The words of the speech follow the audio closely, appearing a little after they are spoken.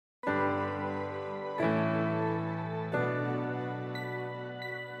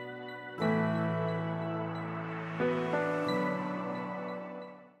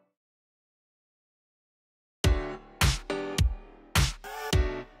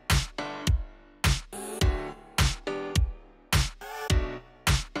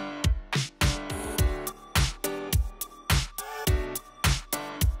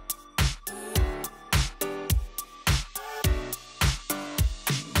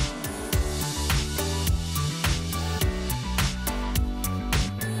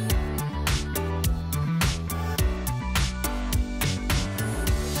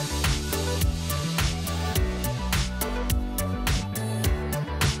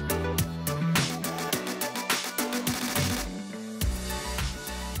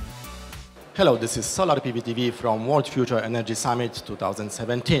Hello, this is Solar PVTV from World Future Energy Summit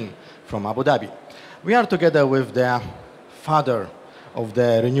 2017 from Abu Dhabi. We are together with the father of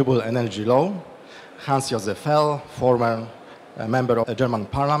the renewable energy law, Hans-Josef, former member of the German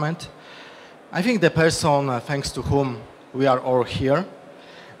parliament. I think the person thanks to whom we are all here.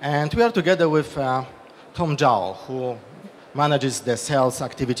 And we are together with Zhao, who manages the sales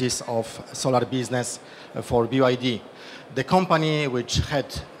activities of solar business for BYD. The company which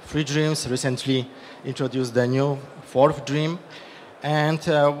had 3 dreams recently introduced the new 4th dream. And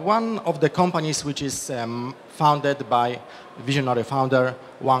one of the companies which is founded by visionary founder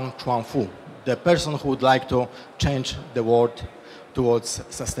Wang Chuanfu, the person who would like to change the world towards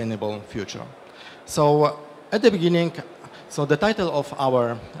sustainable future. So at the beginning, so the title of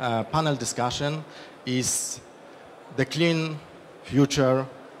our panel discussion is "The Clean Future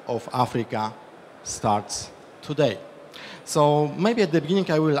of Africa Starts Today." So maybe at the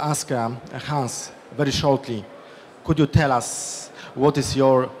beginning I will ask Hans very shortly, could you tell us what is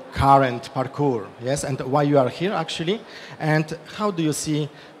your current parkour, yes, and why you are here actually, and how do you see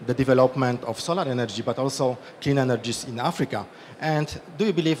the development of solar energy but also clean energies in Africa, and do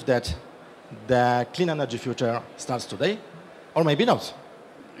you believe that the clean energy future starts today or maybe not?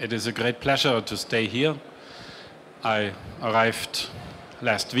 It is a great pleasure to stay here. I arrived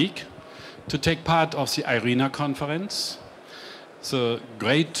last week to take part of the IRENA conference, the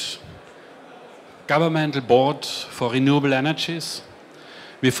great governmental board for renewable energies.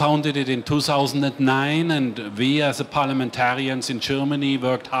 We founded it in 2009, and we as the parliamentarians in Germany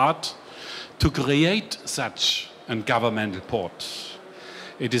worked hard to create such a governmental board.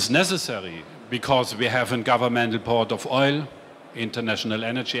 It is necessary because we have a governmental board of oil, International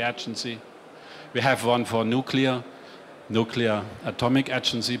Energy Agency. We have one for nuclear atomic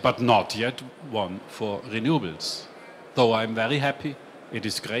agency, but not yet one for renewables. Though I'm very happy, it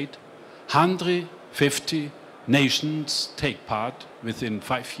is great. 150 nations take part within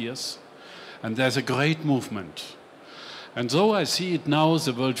 5 years, and there's a great movement. And so I see it now,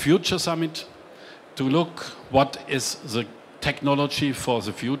 the World Future Summit, to look what is the technology for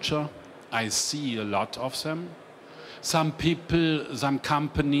the future. I see a lot of them. Some people, some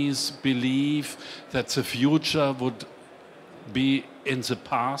companies believe that the future would be in the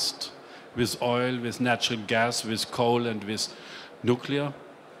past with oil, with natural gas, with coal and with nuclear,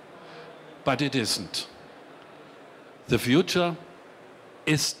 but it isn't. The future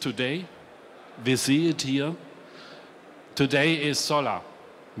is today. We see it here. Today is solar,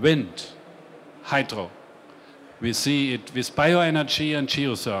 wind, hydro. We see it with bioenergy and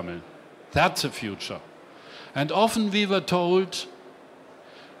geothermal. That's the future. And often we were told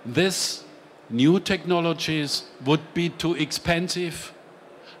this new technologies would be too expensive.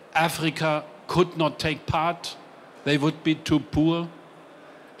 Africa could not take part. They would be too poor.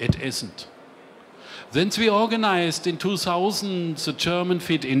 It isn't. Since we organized in 2000 the German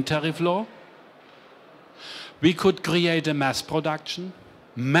feed-in tariff law, we could create a mass production,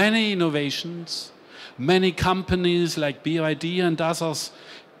 many innovations, many companies like BYD and others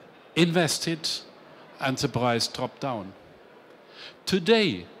invested, and the price dropped down.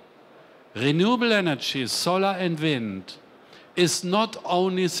 Today, renewable energy, solar and wind, is not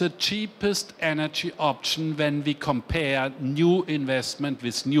only the cheapest energy option when we compare new investment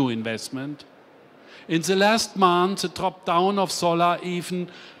with new investment. In the last month, the drop down of solar even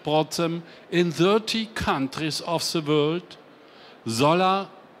brought them in 30 countries of the world. Solar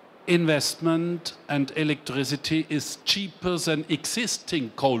investment and electricity is cheaper than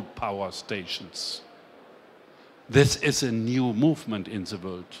existing coal power stations. This is a new movement in the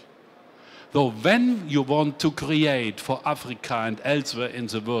world. So when you want to create for Africa and elsewhere in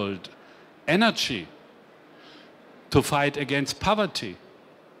the world energy to fight against poverty,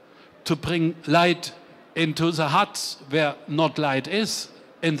 to bring light into the huts where not light is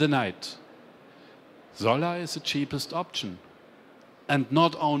in the night, solar is the cheapest option. And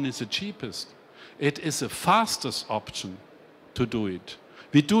not only the cheapest, it is the fastest option to do it.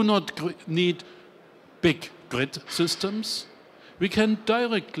 We do not need big grid systems. We can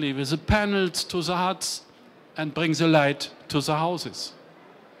directly, with the panels to the huts, and bring the light to the houses.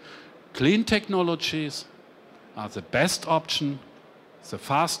 Clean technologies are the best option, the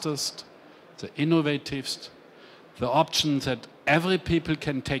fastest, the innovativest, the option that every people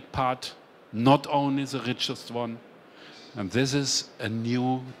can take part, not only the richest one. And this is a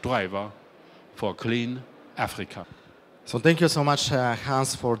new driver for clean Africa. So thank you so much,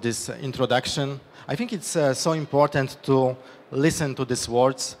 Hans, for this introduction. I think it's so important to listen to these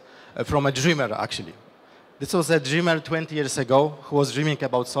words from a dreamer, actually. This was a dreamer 20 years ago who was dreaming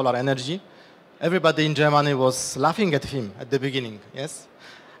about solar energy. Everybody in Germany was laughing at him at the beginning, yes?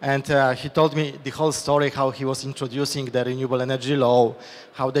 And he told me the whole story, how he was introducing the renewable energy law,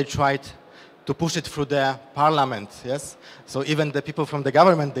 how they tried to push it through the parliament, yes? So even the people from the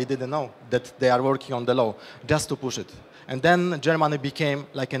government, they didn't know that they are working on the law, just to push it. And then Germany became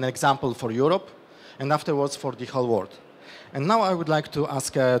like an example for Europe, and afterwards for the whole world. And now I would like to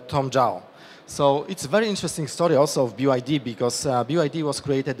ask Tom Zhao. So it's a very interesting story also of BYD, because BYD was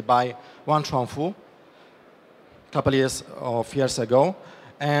created by Wan Chuanfu a couple of years ago,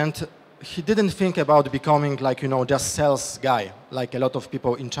 and he didn't think about becoming like, just sales guy, like a lot of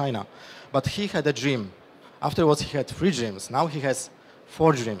people in China. But he had a dream. Afterwards, he had 3 dreams. Now he has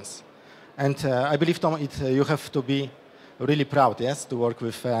 4 dreams. And I believe, Tom, you have to be really proud, yes, to work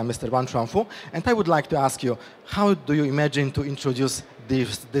with Mr. Wan Chuanfu. And I would like to ask you, how do you imagine to introduce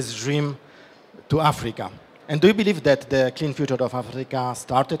this dream to Africa? And do you believe that the clean future of Africa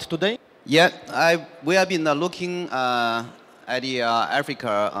started today? Yeah, we have been looking at the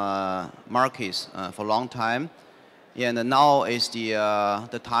Africa markets for a long time. And now is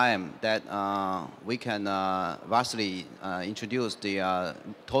the time that we can vastly introduce the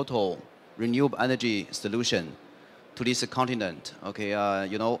total renewable energy solution to this continent. Okay,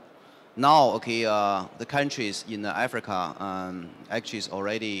 now the countries in Africa actually is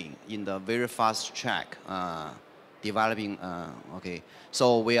already in the very fast track developing. Okay,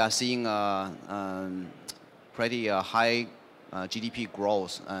 so we are seeing pretty high GDP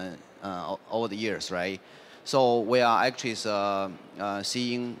growth over the years, right? So we are actually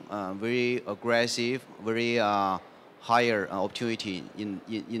seeing very aggressive, very higher opportunity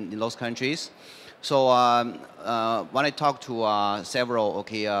in those countries. So when I talk to several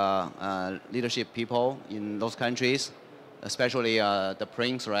leadership people in those countries, especially the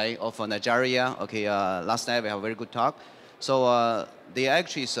prince, right, of Nigeria, last night we have a very good talk. So they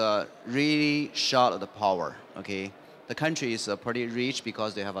actually really short of the power, okay? The country is pretty rich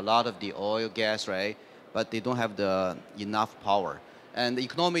because they have a lot of the oil, gas, right? But they don't have the enough power. And the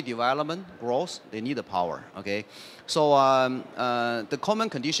economic development, growth, they need the power, okay? So the common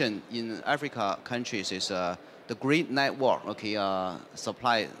condition in Africa countries is the grid network,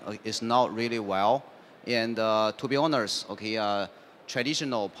 supply is not really well. And to be honest,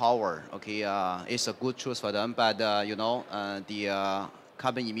 traditional power, is a good choice for them, but the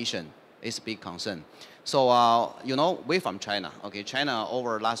carbon emission is a big concern. So, we from China, China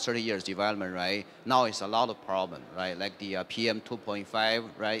over the last 30 years development, right? Now it's a lot of problem, right? Like the PM 2.5,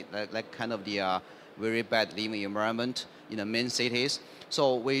 right? Like kind of the very bad living environment in the main cities.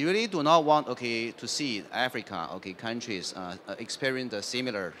 So we really do not want, to see Africa, countries experience a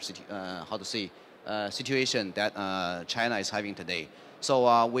similar, situation that China is having today.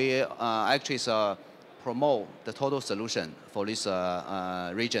 So we actually promote the total solution for this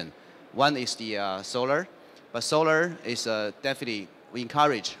region. One is the solar, but solar is definitely, we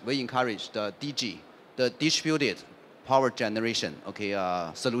encourage the DG, the distributed power generation,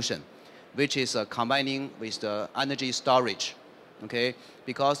 solution, which is combining with the energy storage,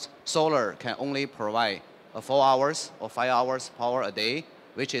 because solar can only provide 4 hours or 5 hours power a day,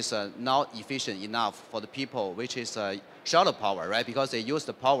 which is not efficient enough for the people, which is short of power, right? Because they use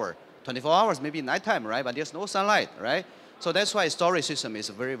the power 24 hours, maybe nighttime, right? But there's no sunlight, right? So that's why storage system is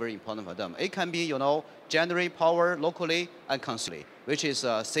very, very important for them. It can be, generate power locally and constantly, which is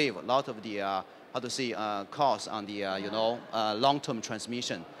save a lot of the, cost on the, long-term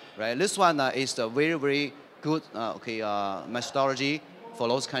transmission, right? This one is the very, very good, methodology for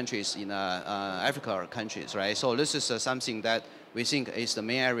those countries in Africa countries, right? So this is something that we think is the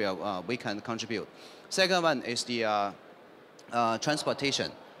main area we can contribute. Second one is the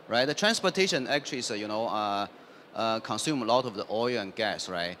transportation, right? The transportation actually is, consume a lot of the oil and gas,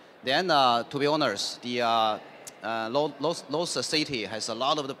 right? Then, to be honest, the those city has a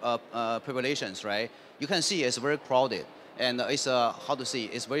lot of the populations, right? You can see it's very crowded, and it's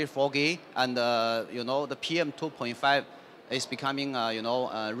it's very foggy, and the PM 2.5 is becoming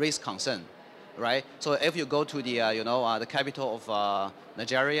risk concern, right? So if you go to the the capital of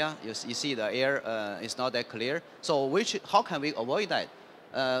Nigeria, you see the air is not that clear. So how can we avoid that?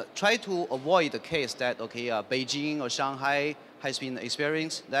 Try to avoid the case that Beijing or Shanghai has been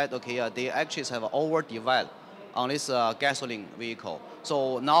experienced that they actually have overdeveloped on this gasoline vehicle.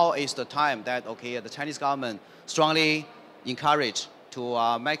 So now is the time that the Chinese government strongly encourage to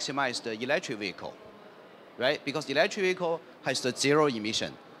maximize the electric vehicle, right? Because the electric vehicle has the zero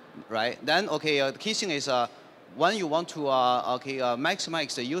emission, right? Then the key thing is when you want to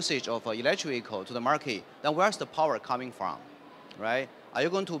maximize the usage of electric vehicle to the market, then where's the power coming from, right? Are you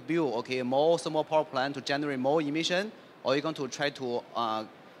going to build more thermal power plant to generate more emission, or are you going to try to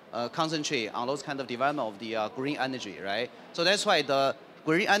concentrate on those kind of development of the green energy, right? So that's why the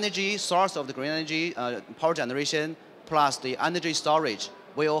green energy, source of the green energy, power generation, plus the energy storage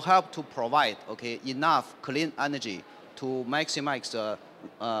will help to provide, okay, enough clean energy to maximize the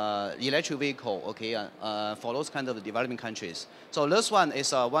electric vehicle, okay, for those kind of developing countries. So this one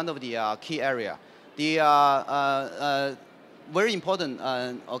is one of the key area. The very important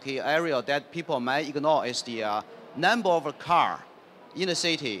okay, area that people might ignore is the number of car in the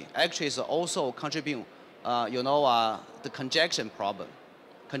city actually is also contributing, you know, the congestion problem.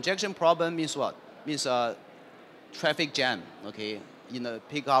 Congestion problem means what? Means traffic jam, okay, in the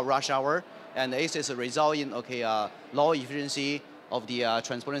peak hour, rush hour, and it is a result in, okay, low efficiency of the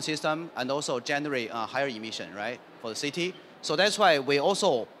transportation system and also generate higher emission, right, for the city. So that's why we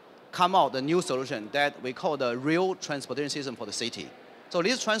also come out a new solution that we call the real transportation system for the city. So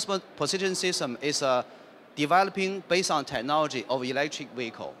this transportation system is developing based on technology of electric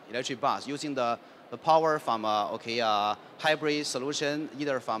vehicle, electric bus, using the power from okay, hybrid solution,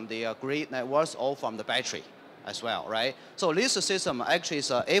 either from the grid networks or from the battery as well, right? So this system actually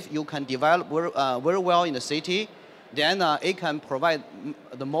is, if you can develop very well in the city, then it can provide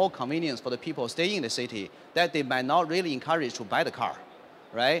the more convenience for the people staying in the city that they might not really encourage to buy the car,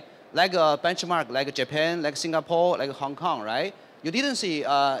 right? Like a benchmark, like Japan, like Singapore, like Hong Kong, right? You didn't see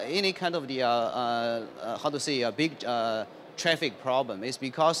any kind of the, how to say, a big traffic problem. It's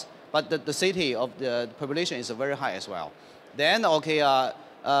because, but the city of the population is very high as well. Then, okay,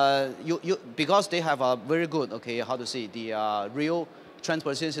 because they have a very good, okay, how to say, the real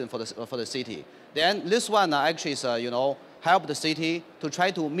transportation for the city. Then this one actually is, you know, help the city to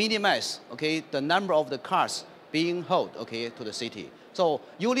try to minimize, okay, the number of the cars being hauled, okay, to the city. So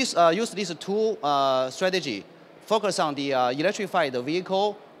use these two strategy, focus on the electrified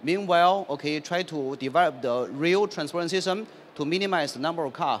vehicle. Meanwhile, okay, try to develop the real transportation system to minimize the number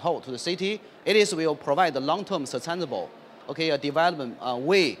of cars hauled to the city. It will provide the long-term sustainable, okay, a development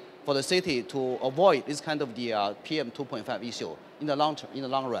way for the city to avoid this kind of the PM 2.5 issue in the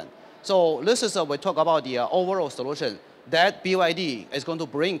long run. So this is we talk about the overall solution that BYD is going to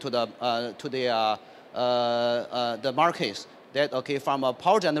bring to the markets. That, okay, from a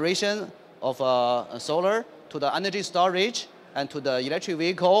power generation of solar to the energy storage and to the electric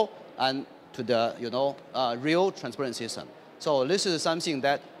vehicle and to the, you know, real transportation system. So this is something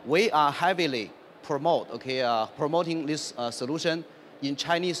that we are heavily promoting this solution in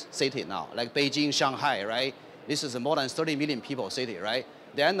Chinese city now, like Beijing, Shanghai, right? This is a more than 30 million people city, right?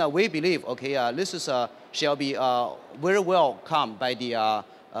 Then we believe, okay, this is shall be very welcome by the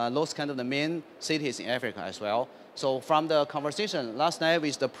those kind of the main cities in Africa as well. So from the conversation last night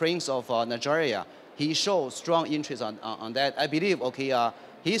with the Prince of Nigeria, he showed strong interest on that. I believe, okay,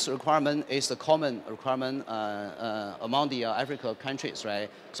 his requirement is the common requirement among the African countries, right?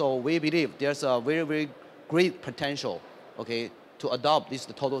 So we believe there's a very, very great potential, okay, to adopt this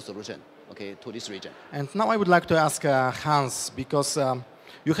total solution, okay, to this region. And now I would like to ask Hans, because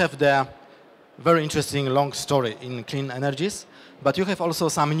you have the very interesting long story in clean energies, but you have also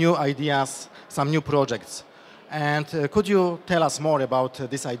some new ideas, some new projects. And could you tell us more about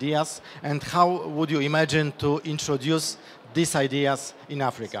these ideas and how would you imagine to introduce these ideas in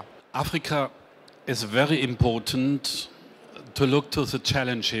Africa? Africa is very important to look to the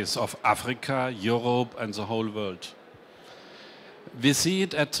challenges of Africa, Europe, and the whole world. We see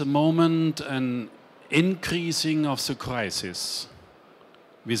it at the moment an increasing of the crisis.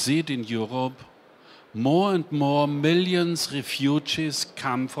 We see it in Europe. More and more millions refugees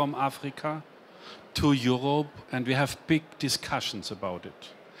come from Africa to Europe, and we have big discussions about it.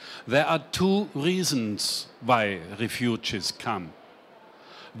 There are two reasons why refugees come.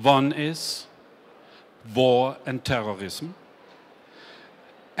 One is war and terrorism.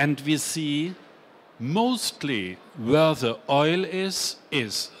 And we see mostly where the oil is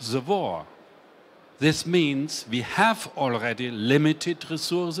the war. This means we have already limited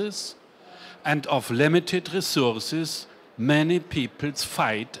resources, and of limited resources, many people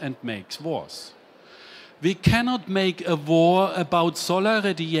fight and make wars. We cannot make a war about solar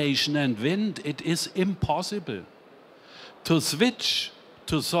radiation and wind. It is impossible to switch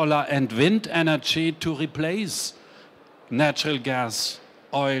to solar and wind energy to replace natural gas,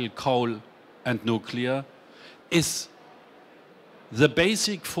 oil, coal, and nuclear is the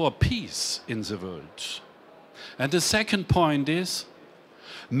basic for peace in the world. And the second point is,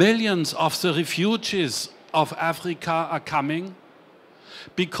 millions of the refugees of Africa are coming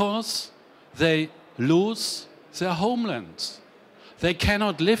because they lose their homelands. They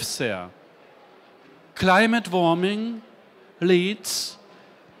cannot live there. Climate warming leads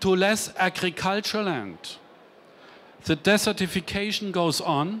to less agricultural land. The desertification goes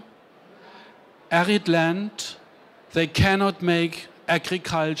on. Arid land, they cannot make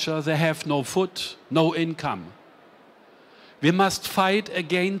agriculture, they have no food, no income. We must fight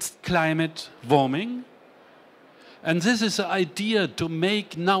against climate warming. And this is the idea to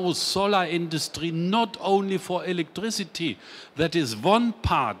make now solar industry not only for electricity, that is one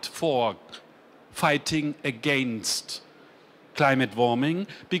part for fighting against climate warming,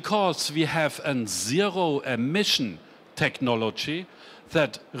 because we have a zero emission technology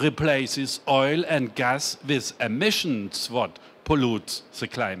that replaces oil and gas with emissions what pollutes the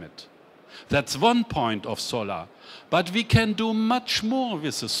climate. That's one point of solar. But we can do much more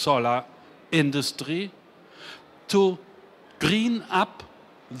with the solar industry to green up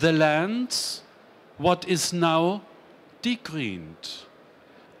the lands what is now degreened.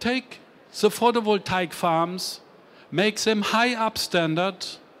 Take the photovoltaic farms, make them high up standard,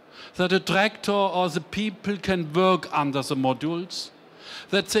 that a tractor or the people can work under the modules,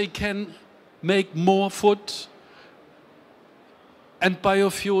 that they can make more food and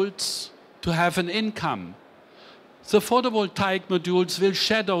biofuels to have an income. The photovoltaic modules will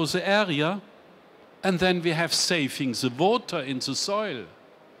shadow the area, and then we have saving the water in the soil.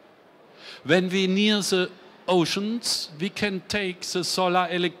 When we near the oceans, we can take the solar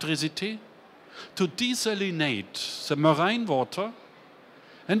electricity to desalinate the marine water,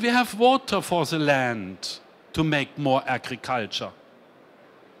 and we have water for the land to make more agriculture.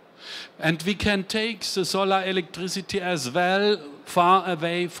 And we can take the solar electricity as well far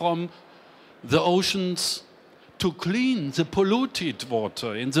away from the oceans to clean the polluted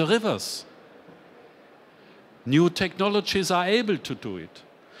water in the rivers. New technologies are able to do it.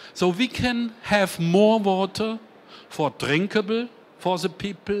 So we can have more water for drinkable, for the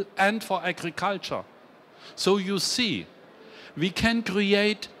people, and for agriculture. So you see, we can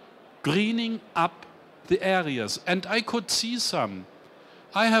create greening up the areas. And I could see some.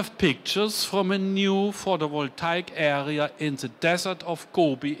 I have pictures from a new photovoltaic area in the desert of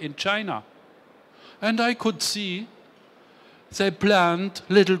Gobi in China. And I could see they plant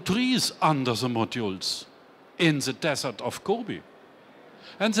little trees under the modules in the desert of Gobi.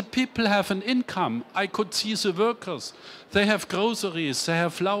 And the people have an income. I could see the workers. They have groceries, they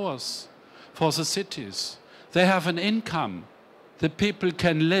have flowers for the cities. They have an income. The people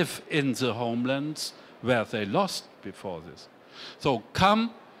can live in the homelands where they lost before this. So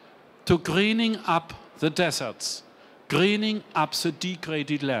come to greening up the deserts, greening up the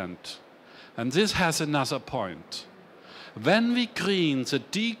degraded land. And this has another point. When we green the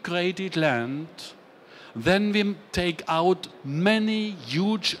degraded land, then we take out many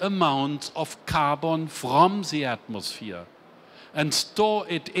huge amounts of carbon from the atmosphere and store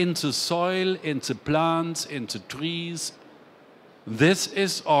it in the soil, in the plants, in the trees. This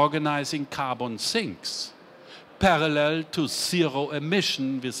is organizing carbon sinks, parallel to zero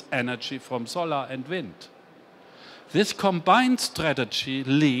emission with energy from solar and wind. This combined strategy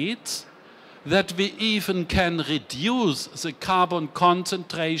leads that we even can reduce the carbon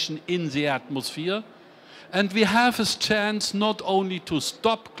concentration in the atmosphere, and we have a chance not only to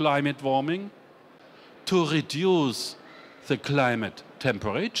stop climate warming, to reduce the climate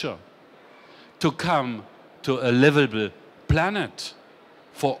temperature, to come to a livable planet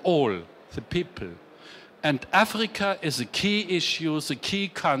for all the people. And Africa is a key issue, the key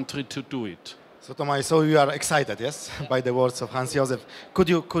country to do it. So Thomas, so you are excited, yes, by the words of Hans-Josef. Could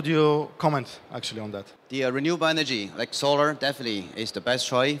you comment actually on that? The renewable energy, like solar, definitely is the best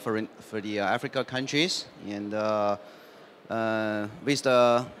choice for the Africa countries. And with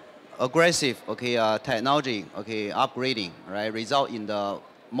the aggressive technology upgrading, right, result in the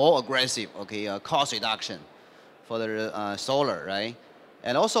more aggressive cost reduction for the solar, right,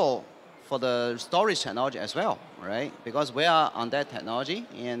 and also for the storage technology as well, right, because we are on that technology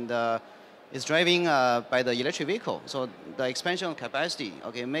and it's driving by the electric vehicle. So the expansion of capacity,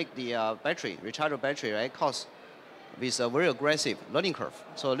 make the battery, rechargeable battery, right, cost with a very aggressive learning curve.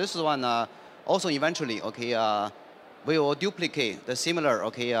 So this is one also eventually, we will duplicate the similar,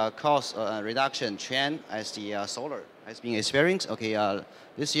 cost reduction trend as the solar has been experienced,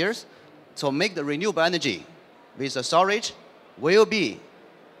 this years. So make the renewable energy with the storage will be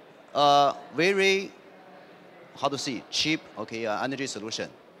a very, cheap, energy solution,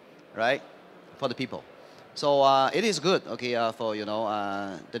 right? For the people. So it is good, for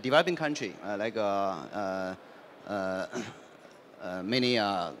the developing country, like many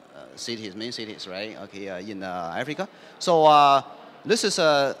cities, right? In Africa. So this is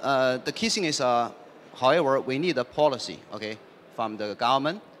the key thing is, however, we need a policy, from the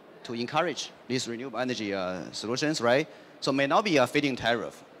government to encourage these renewable energy solutions, right? So may not be a feed-in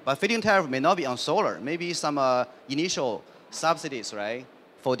tariff, but feed-in tariff may not be on solar. Maybe some initial subsidies, right?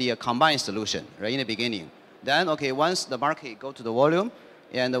 For the combined solution, right, in the beginning. Then, okay, once the market go to the volume,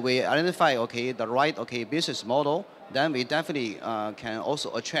 and we identify, okay, the right, okay, business model, then we definitely can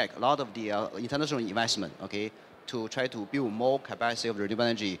also attract a lot of the international investment, okay, to try to build more capacity of renewable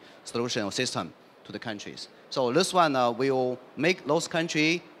energy solution or system to the countries. So this one will make those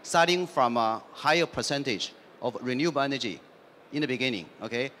countries starting from a higher percentage of renewable energy in the beginning,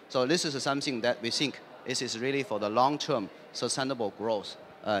 okay? So this is something that we think this is really for the long-term sustainable growth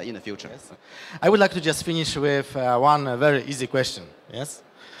in the future. Yes. I would like to just finish with one very easy question, yes?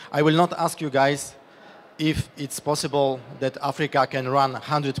 I will not ask you guys if it's possible that Africa can run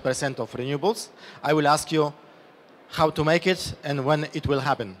 100% of renewables. I will ask you how to make it and when it will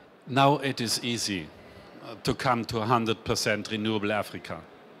happen. Now it is easy to come to 100% renewable Africa.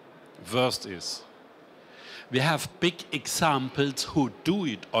 Worst is, we have big examples who do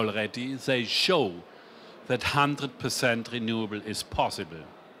it already. They show that 100% renewable is possible.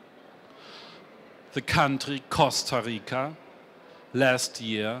 The country Costa Rica last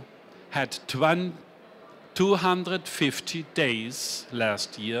year had 250 days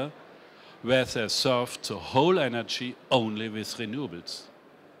last year where they served the whole energy only with renewables.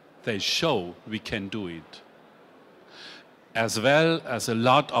 They show we can do it, as well as a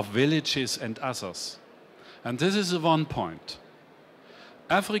lot of villages and others. And this is the one point.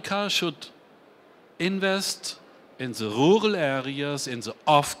 Africa should invest in the rural areas, in the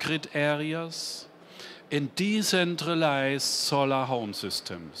off-grid areas, in decentralized solar home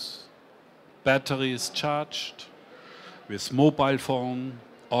systems. Batteries charged, with mobile phone,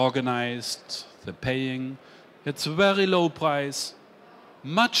 organized, the paying. It's a very low price,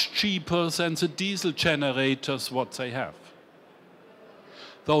 much cheaper than the diesel generators what they have.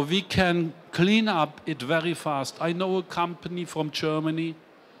 Though we can clean up it very fast. I know a company from Germany,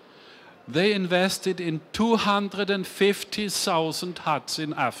 they invested in 250,000 huts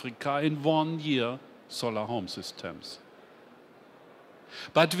in Africa in 1 year, solar home systems.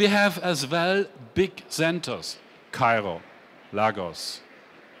 But we have as well big centers, Cairo, Lagos,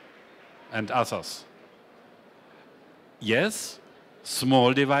 and others. Yes,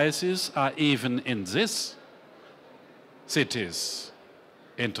 small devices are even in these cities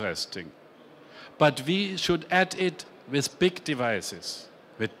interesting. But we should add it with big devices,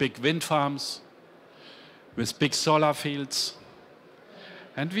 with big wind farms, with big solar fields.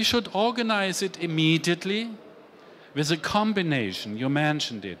 And we should organize it immediately with a combination, you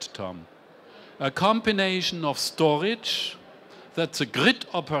mentioned it, Tom, a combination of storage that the grid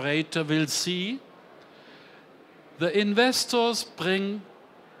operator will see. The investors bring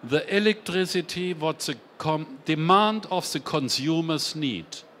the electricity what the demand of the consumers need.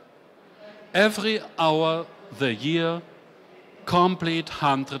 Every hour the year, complete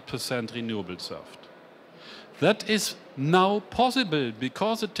 100% renewable served. That is now possible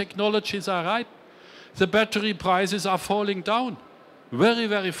because the technologies are ripe. The battery prices are falling down very,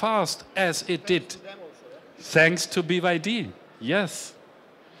 very fast, as it did, thanks to BYD, yes.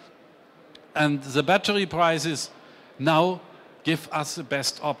 And the battery prices now give us the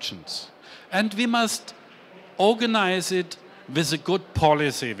best options. And we must organize it with a good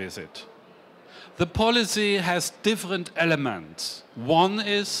policy with it. The policy has different elements. One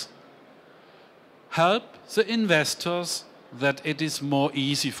is help the investors that it is more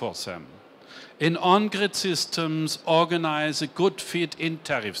easy for them. In on-grid systems, organize a good feed-in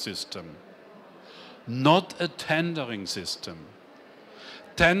tariff system, not a tendering system.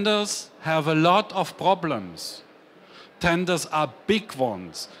 Tenders have a lot of problems. Tenders are big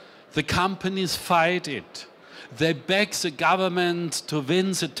ones. The companies fight it. They beg the government to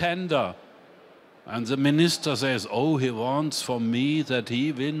win the tender. And the minister says, oh, he wants from me that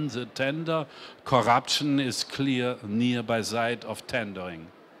he wins the tender. Corruption is clear nearby side of tendering.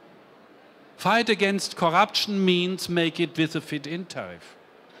 Fight against corruption means make it with a feed-in tariff.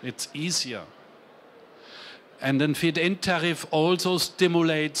 It's easier. And then feed-in tariff also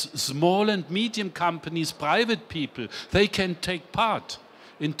stimulates small and medium companies, private people. They can take part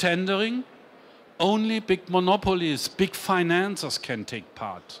in tendering. Only big monopolies, big financiers can take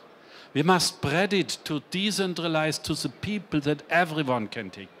part. We must spread it to decentralize to the people that everyone can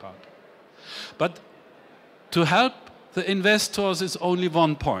take part. But to help the investors is only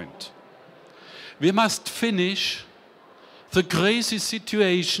one point. We must finish the crazy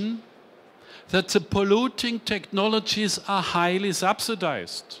situation that the polluting technologies are highly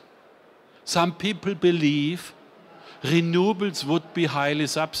subsidized. Some people believe renewables would be highly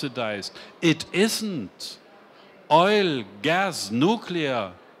subsidized. It isn't. Oil, gas,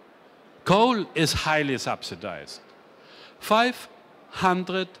 nuclear, coal is highly subsidized.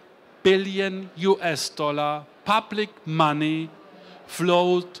 500 billion US dollar public money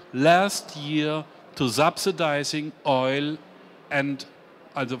flowed last year to subsidizing oil and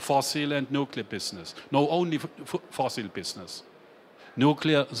the fossil and nuclear business. No, only fossil business.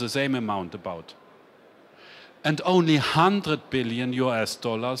 Nuclear, the same amount about. And only 100 billion US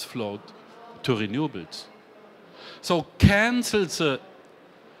dollars flowed to renewables. So cancel the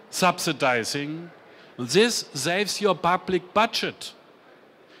subsidizing. This saves your public budget.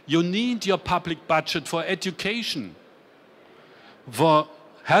 You need your public budget for education, for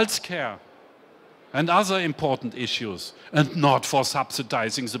healthcare, and other important issues, and not for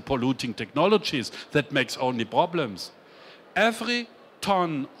subsidizing the polluting technologies that makes only problems. Every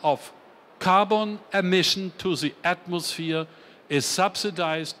ton of carbon emission to the atmosphere is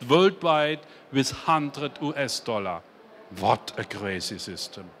subsidized worldwide with 100 US dollar. What a crazy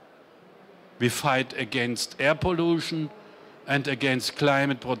system. We fight against air pollution and against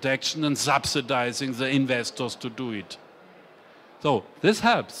climate protection and subsidizing the investors to do it. So this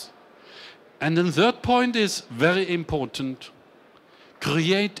helps. And the third point is very important.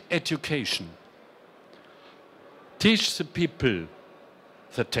 Create education. Teach the people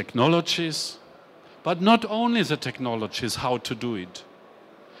the technologies, but not only the technologies, how to do it.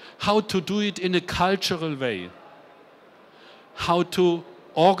 How to do it in a cultural way. How to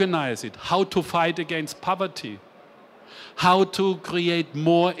organize it. How to fight against poverty. How to create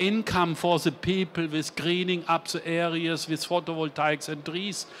more income for the people with greening up the areas with photovoltaics and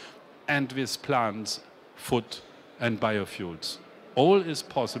trees and with plants, food and biofuels. All is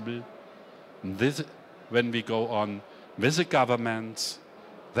possible. This, when we go on with the governments,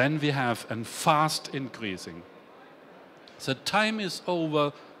 then we have a fast increasing. The time is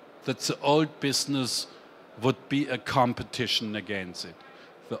over that the old business would be a competition against it.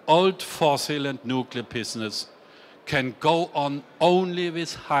 The old fossil and nuclear business can go on only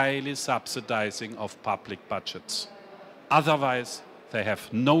with highly subsidizing of public budgets. Otherwise, they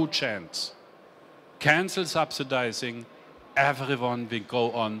have no chance. Cancel subsidizing, everyone will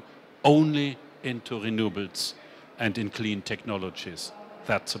go on only into renewables and in clean technologies.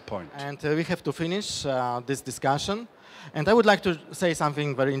 That's the point. And we have to finish this discussion. And I would like to say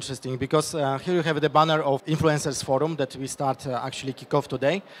something very interesting, because here you have the banner of Influencers Forum that we start actually kick off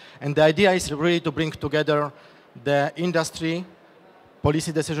today. And the idea is really to bring together the industry,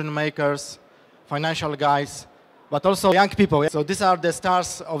 policy decision makers, financial guys, but also young people. So these are the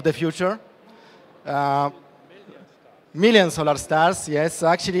stars of the future. Million solar stars, yes.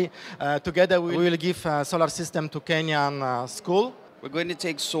 Actually, together we will give a solar system to Kenyan school. We're going to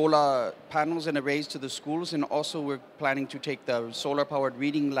take solar panels and arrays to the schools, and also we're planning to take the solar-powered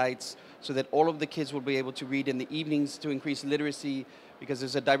reading lights so that all of the kids will be able to read in the evenings to increase literacy, because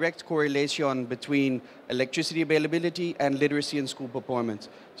there's a direct correlation between electricity availability and literacy and school performance.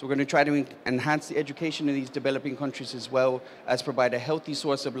 So we're going to try to enhance the education in these developing countries as well as provide a healthy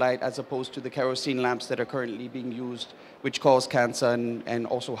source of light as opposed to the kerosene lamps that are currently being used, which cause cancer and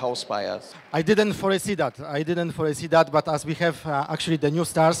also house fires. I didn't foresee that, but as we have actually the new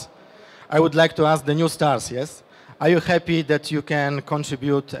stars, I would like to ask the new stars, yes? Are you happy that you can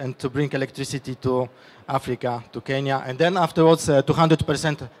contribute and to bring electricity to Africa, to Kenya, and then afterwards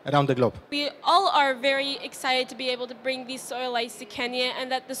 200% around the globe? We all are very excited to be able to bring these solar lights to Kenya,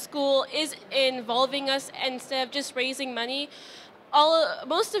 and that the school is involving us instead of just raising money.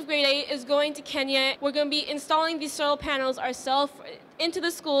 Most of grade 8 is going to Kenya. We're going to be installing these solar panels ourselves into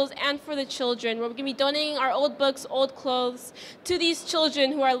the schools and for the children. We're going to be donating our old books, old clothes to these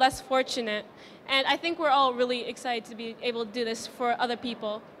children who are less fortunate. And I think we're all really excited to be able to do this for other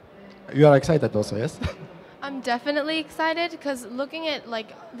people. You are excited also, yes? I'm definitely excited because looking at like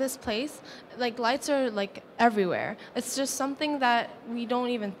this place, like lights are like everywhere. It's just something that we don't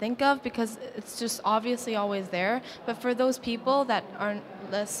even think of because it's just obviously always there. But for those people that aren't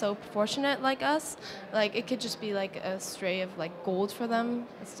less so fortunate like us, like it could just be like a stray of like gold for them.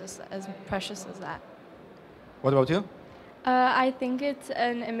 It's just as precious as that. What about you? I think it's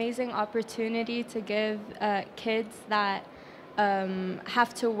an amazing opportunity to give kids that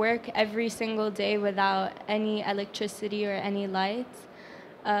have to work every single day without any electricity or any lights,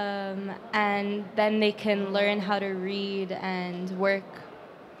 and then they can learn how to read and work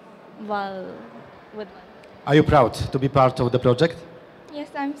while with. Are you proud to be part of the project? Yes,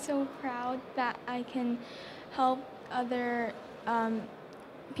 I'm so proud that I can help other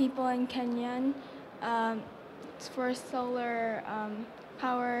people in Kenya for solar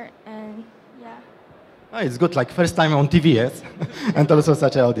power, and yeah. Oh, it's good, like first time on TV, yes? And also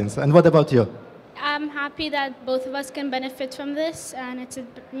such an audience. And what about you? I'm happy that both of us can benefit from this, and it's an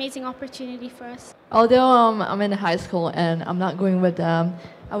amazing opportunity for us. Although I'm in high school and I'm not going with them,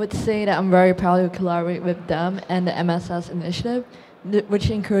 I would say that I'm very proud to collaborate with them and the MSS initiative which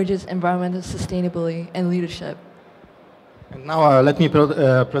encourages environmental sustainability and leadership. And now let me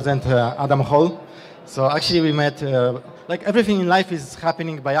present Adam Hall. So actually we met, like everything in life is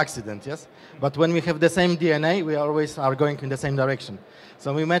happening by accident, yes? But when we have the same DNA, we always are going in the same direction.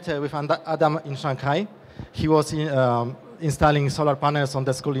 So we met with Adam in Shanghai. He was installing solar panels on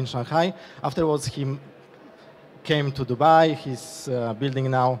the school in Shanghai. Afterwards, he came to Dubai. He's building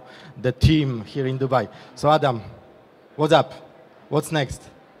now the team here in Dubai. So Adam, what's up? What's next?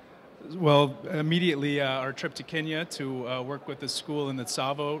 Well, immediately our trip to Kenya to work with the school in the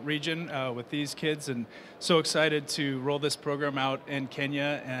Tsavo region with these kids, and so excited to roll this program out in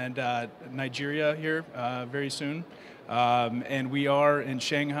Kenya and Nigeria here very soon. And we are in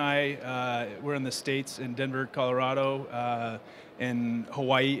Shanghai, we're in the States, in Denver, Colorado, in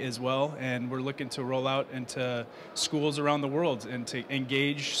Hawaii as well, and we're looking to roll out into schools around the world and to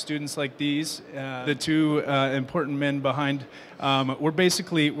engage students like these. The two important men behind,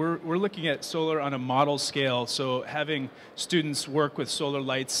 we're looking at solar on a model scale, so having students work with solar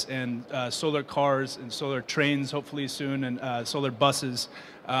lights and solar cars and solar trains hopefully soon, and solar buses,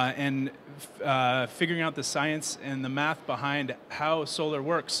 and figuring out the science and the math behind how solar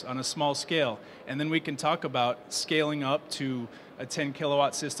works on a small scale. And then we can talk about scaling up to a 10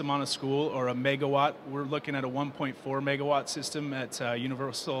 kilowatt system on a school or a megawatt. We're looking at a 1.4 megawatt system at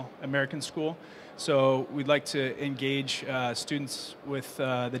Universal American School. So we'd like to engage students with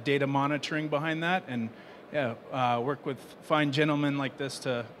the data monitoring behind that, and work with fine gentlemen like this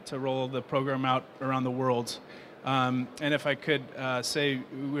to roll the program out around the world. And if I could say,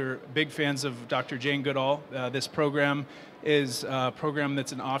 we're big fans of Dr. Jane Goodall. This program is a program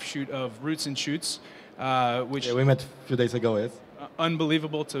that's an offshoot of Roots and Shoots, which we met a few days ago, yes?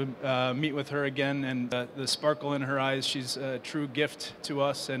 Unbelievable to meet with her again, and the sparkle in her eyes. She's a true gift to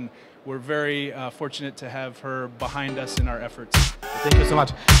us, and we're very fortunate to have her behind us in our efforts. Thank you so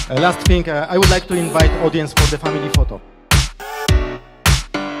much. Last thing, I would like to invite audience for the family photo.